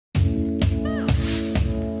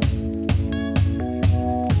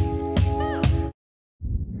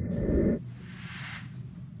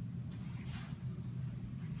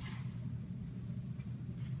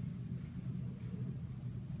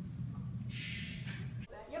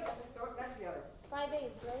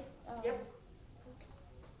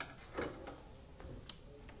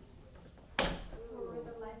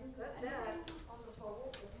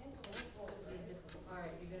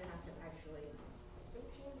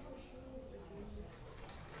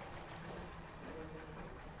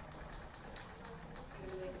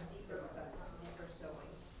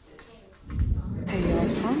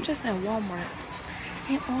just in Walmart,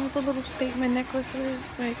 and all the little statement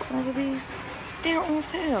necklaces, like all of these, they're on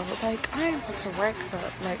sale. Like, I am about to rack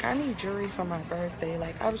up. Like, I need jewelry for my birthday.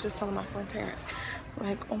 Like, I was just telling my friend Terrence,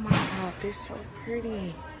 like, oh my god, they're so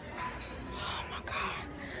pretty. Oh my god.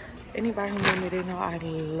 Anybody who know me, they know I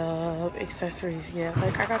love accessories. Yeah,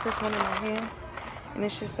 like I got this one in my hand, and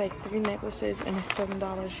it's just like 3 necklaces, and it's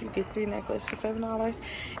 $7. You get 3 necklaces for $7,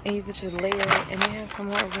 and you can just layer it. And they have some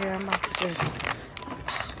more over here. I'm about to just,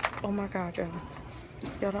 oh my god,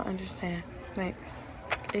 y'all don't understand. Like,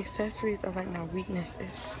 accessories are like my weakness.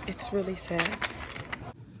 It's really sad.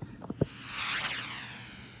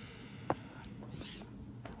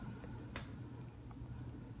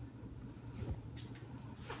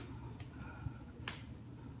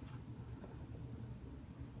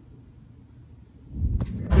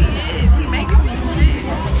 He makes me sick.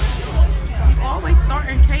 He's always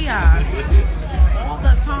starting chaos all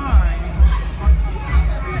the time.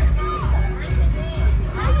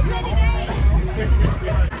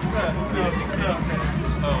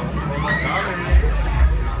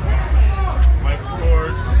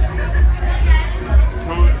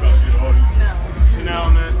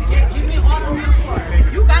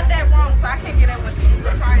 You got that wrong, so I can't get that one to you.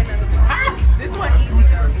 So try another one. This one easy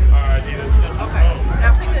though. Okay.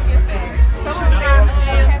 Now pick a gift bag. Some of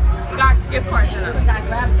them got gift cards in them.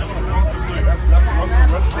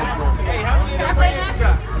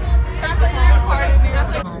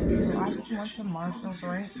 So I just went to Marshall's,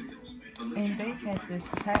 right? And they had this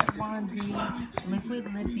Kat Von D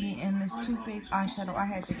liquid lippy and this Too Faced eyeshadow. I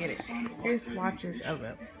had to get it. Here's swatches of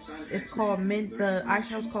it. It's called the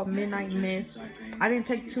eyeshadow's called Midnight Mist. I didn't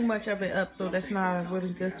take too much of it up, so that's not a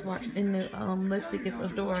really good swatch. And the lipstick is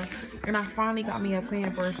Adore. And I finally got me a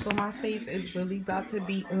fan brush, so my face is really about to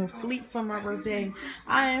be on fleek for my birthday.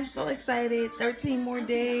 I am so excited. 13 more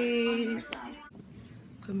days.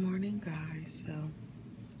 Good morning, guys. So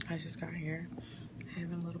I just got here,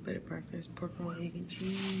 having a little bit of breakfast, pork roll, egg and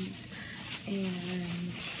cheese,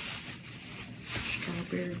 and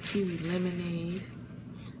strawberry kiwi lemonade.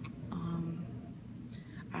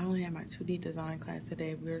 I only had my 2D design class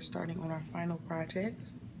today. We're starting on our final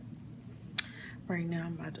projects. Right now,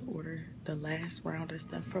 I'm about to order the last round of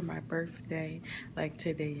stuff for my birthday. Like,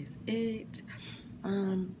 today is it.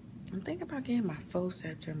 I'm thinking about getting my faux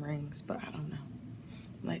septum rings, but I don't know.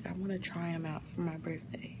 Like, I want to try them out for my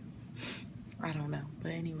birthday. I don't know.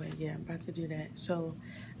 But anyway, yeah, I'm about to do that. So,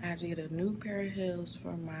 I have to get a new pair of heels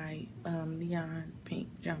for my neon pink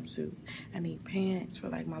jumpsuit. I need pants for,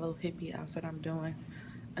 like, my little hippie outfit I'm doing.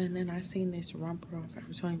 And then I seen this romper on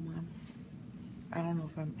Forever 21. I don't know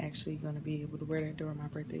if I'm actually going to be able to wear that during my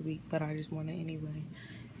birthday week, but I just want it anyway.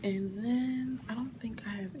 And then, I don't think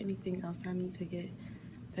I have anything else I need to get.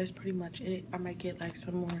 That's pretty much it. I might get like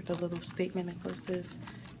some more of the little statement necklaces,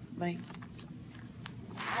 like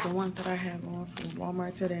the ones that I have on from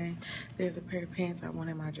Walmart today. There's a pair of pants I want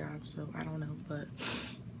in my job, so I don't know, but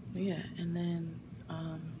yeah. And then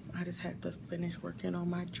I just had to finish working on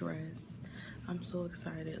my dress. I'm so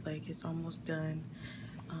excited. Like, it's almost done.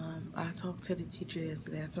 I talked to the teacher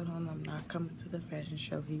yesterday. I told him I'm not coming to the fashion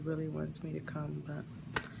show. He really wants me to come, but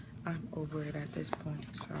I'm over it at this point.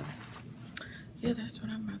 So yeah, that's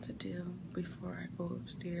what I'm about to do before I go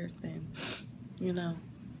upstairs and, you know,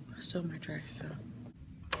 sew my dress. So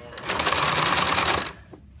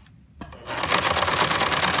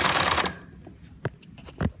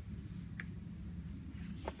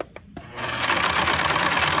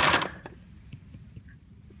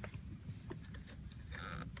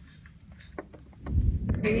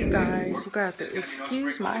hey guys, you got to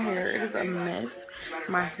excuse my hair. It is a mess.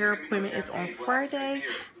 My hair appointment is on Friday.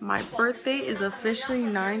 My birthday is officially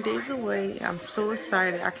 9 days away. I'm so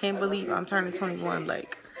excited. I can't believe I'm turning 21.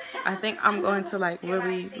 Like, I think I'm going to like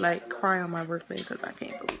really like cry on my birthday because I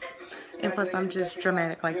can't believe it. And plus, I'm just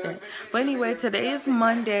dramatic like that. But anyway, today is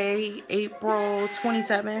Monday, April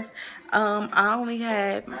 27th.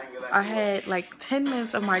 I had like 10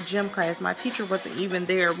 minutes of my gym class. My teacher wasn't even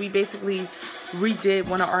there. We basically redid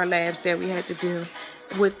one of our labs that we had to do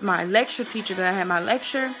with my lecture teacher that I had my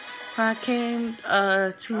lecture. I came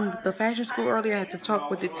to the fashion school earlier. I had to talk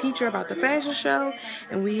with the teacher about the fashion show,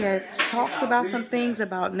 and we had talked about some things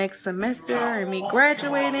about next semester and me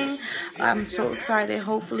graduating. I'm so excited.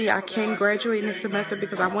 Hopefully I can graduate next semester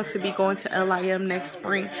because I want to be going to LIM next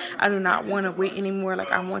spring. I do not want to wait anymore.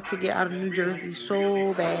 Like, I want to get out of New Jersey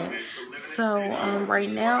so bad. So right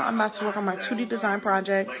now I'm about to work on my 2D design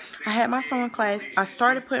project. I had my sewing class. I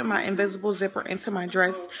started putting my invisible zipper into my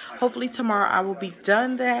dress. Hopefully tomorrow I will be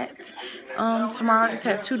done that. it. Tomorrow I just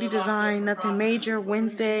have 2D design, nothing major.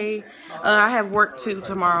 Wednesday, I have work too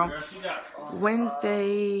tomorrow.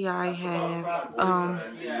 Wednesday, I have,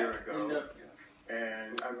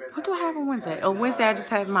 what do I have on Wednesday? Oh, Wednesday I just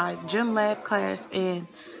have my gym lab class and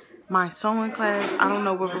my sewing class. I don't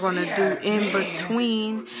know what we're going to do in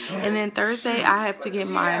between. And then Thursday I have to get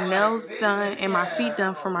my nails done and my feet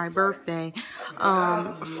done for my birthday.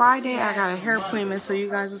 Friday I got a hair appointment, so you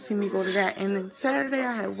guys will see me go to that. And then Saturday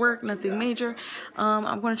I have work, nothing major.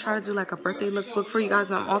 I'm going to try to do like a birthday lookbook for you guys.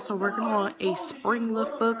 And I'm also working on a spring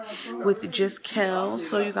lookbook with just Kel,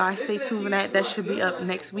 so you guys stay tuned for that. That should be up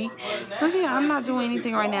next week. So yeah, I'm not doing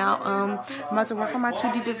anything right now. I'm about to work on my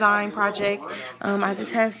 2D design project. I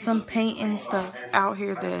just have some paint and stuff out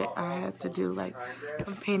here that I have to do. Like,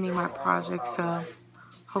 I'm painting my project, so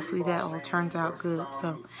hopefully that all turns out good.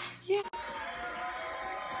 So yeah.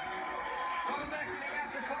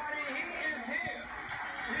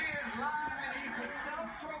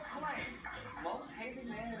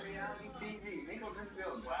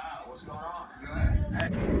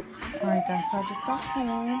 Alright guys, so I just got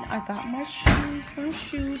home. I got my shoes from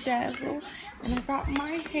Shoe Dazzle, and I got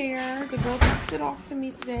my hair. The girl dropped it off to me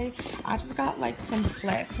today. I just got like some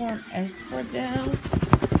platform espadrilles.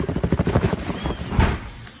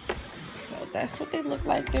 So that's what they look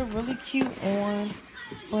like. They're really cute on.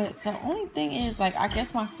 But the only thing is, like, I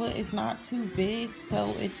guess my foot is not too big,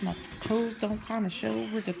 so my toes don't kind of show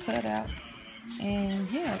with the cutout. And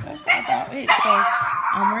yeah, that's about it. So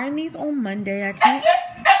I'm wearing these on Monday. I can't.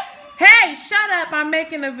 Hey, shut up! I'm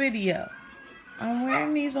making a video. I'm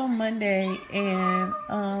wearing these on Monday, and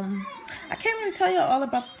I can't really tell you all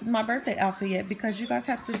about my birthday outfit yet because you guys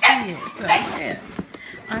have to see it. So yeah,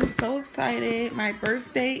 I'm so excited. My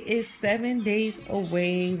birthday is 7 days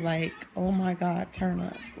away. Like, oh my God, turn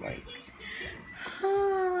up. Like,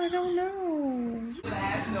 I don't know.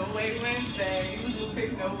 Last No Way Wednesday. We'll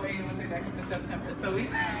pick No Way Wednesday back in September. So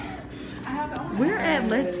we're at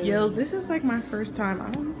Let's Yo. This is like my first time.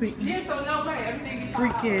 I don't think. Yeah, so no way. Everything is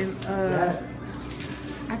freaking.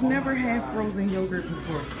 I've never had frozen yogurt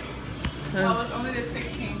before. Well, it's only the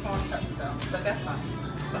 16 phone cups though, but that's fine.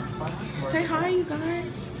 That's fine. Say hi, you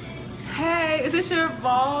guys. Hey, is this your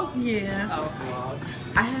vlog? Yeah. Oh, vlog.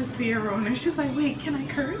 I had Sierra on there. She was like, wait, can I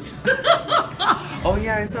curse? Oh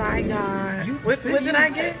yeah. So I got, what did I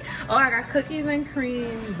get? Oh, I got cookies and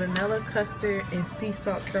cream, vanilla custard, and sea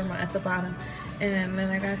salt caramel at the bottom. And then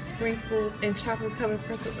I got sprinkles and chocolate covered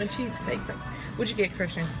pretzel and cheese baked. What'd you get,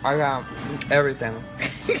 Christian? I got everything.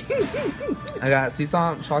 I got sea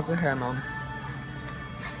salt, chocolate caramel,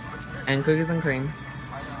 and cookies and cream.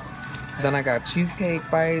 Then I got cheesecake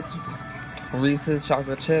bites, Reese's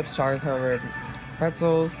chocolate chips, chocolate covered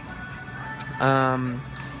pretzels,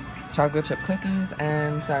 chocolate chip cookies,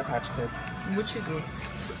 and Sour Patch Kids. What you get?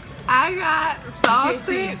 I got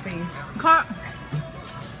salted.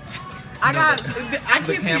 I can't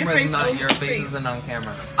the see camera your face. Is not your face isn't on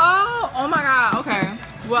camera. Oh my God. Okay.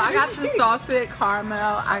 Well, I got the salted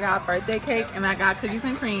caramel. I got birthday cake, and I got cookies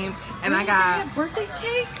and cream, and I got birthday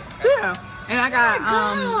cake. Yeah. And I got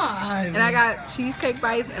and I got cheesecake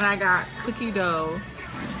bites, and I got cookie dough.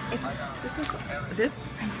 This.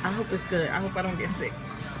 I hope it's good. I hope I don't get sick.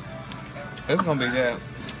 It's gonna be good.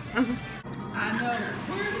 I know.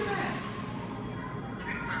 Where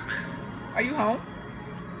are you at? Are you home?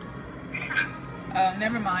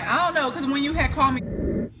 Never mind. I don't know, because when you had called me.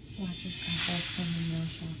 So I just got back from the nail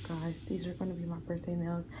shop, guys. These are going to be my birthday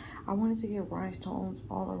nails. I wanted to get rhinestones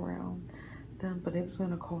all around them, but it was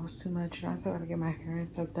going to cost too much. And I still got to get my hair and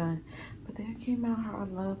stuff done. But they came out how I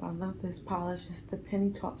love this polish. It's the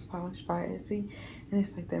Penny Talks polish by Etsy. And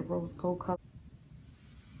it's like that rose gold color.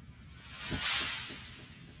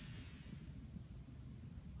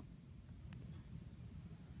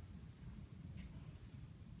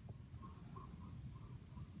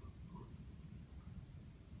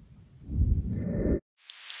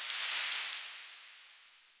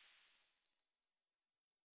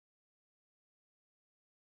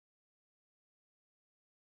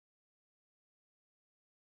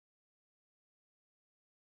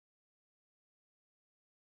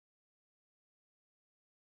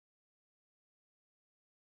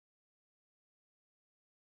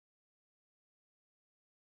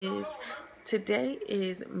 Today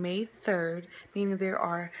is May 3rd, meaning there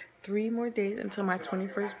are 3 more days until my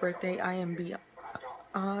 21st birthday. I am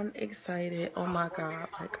beyond excited. Oh my God,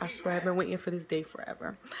 like I swear I've been waiting for this day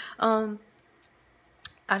forever.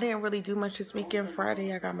 I didn't really do much this weekend.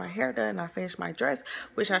 Friday, I got my hair done. I finished my dress,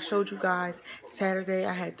 which I showed you guys. Saturday,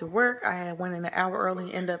 I had to work. I had went in an hour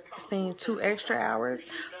early, ended up staying 2 extra hours.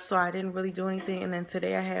 So I didn't really do anything. And then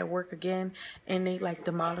today I had work again, and they like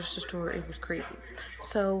demolished the store. It was crazy.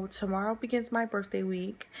 So tomorrow begins my birthday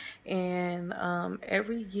week. And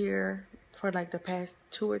every year for like the past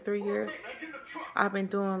 2 or 3 years, I've been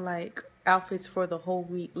doing like outfits for the whole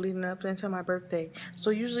week leading up until my birthday.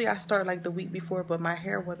 So usually I start like the week before, but my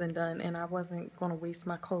hair wasn't done and I wasn't going to waste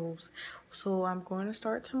my clothes. So I'm going to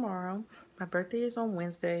start tomorrow. My birthday is on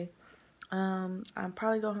Wednesday. I'm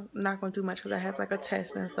probably not going to do much because I have like a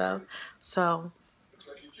test and stuff. So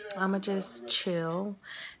I'm going to just chill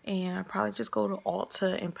and I probably just go to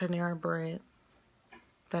Ulta and Panera Bread.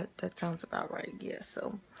 That sounds about right. Yeah,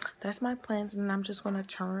 so that's my plans, and I'm just gonna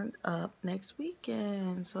turn up next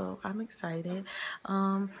weekend. So I'm excited.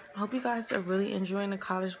 I hope you guys are really enjoying the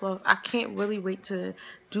college vlogs. I can't really wait to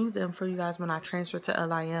do them for you guys when I transfer to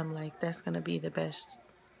LIM. Like, that's gonna be the best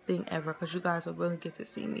thing ever because you guys will really get to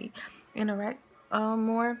see me interact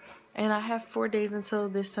more. And I have 4 days until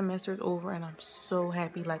this semester is over, and I'm so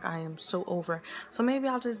happy. Like, I am so over. So maybe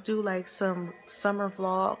I'll just do like some summer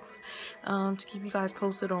vlogs to keep you guys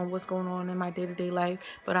posted on what's going on in my day-to-day life.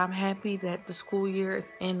 But I'm happy that the school year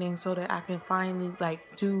is ending so that I can finally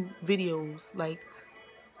like do videos. Like,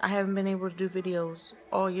 I haven't been able to do videos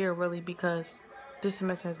all year really because this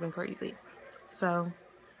semester has been crazy. So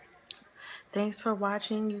thanks for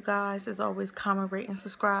watching, you guys. As always, comment, rate, and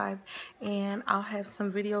subscribe. And I'll have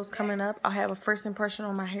some videos coming up. I'll have a first impression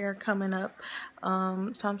on my hair coming up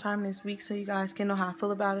sometime this week so you guys can know how I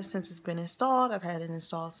feel about it since it's been installed. I've had it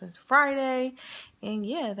installed since Friday. And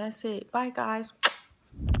yeah, that's it. Bye, guys.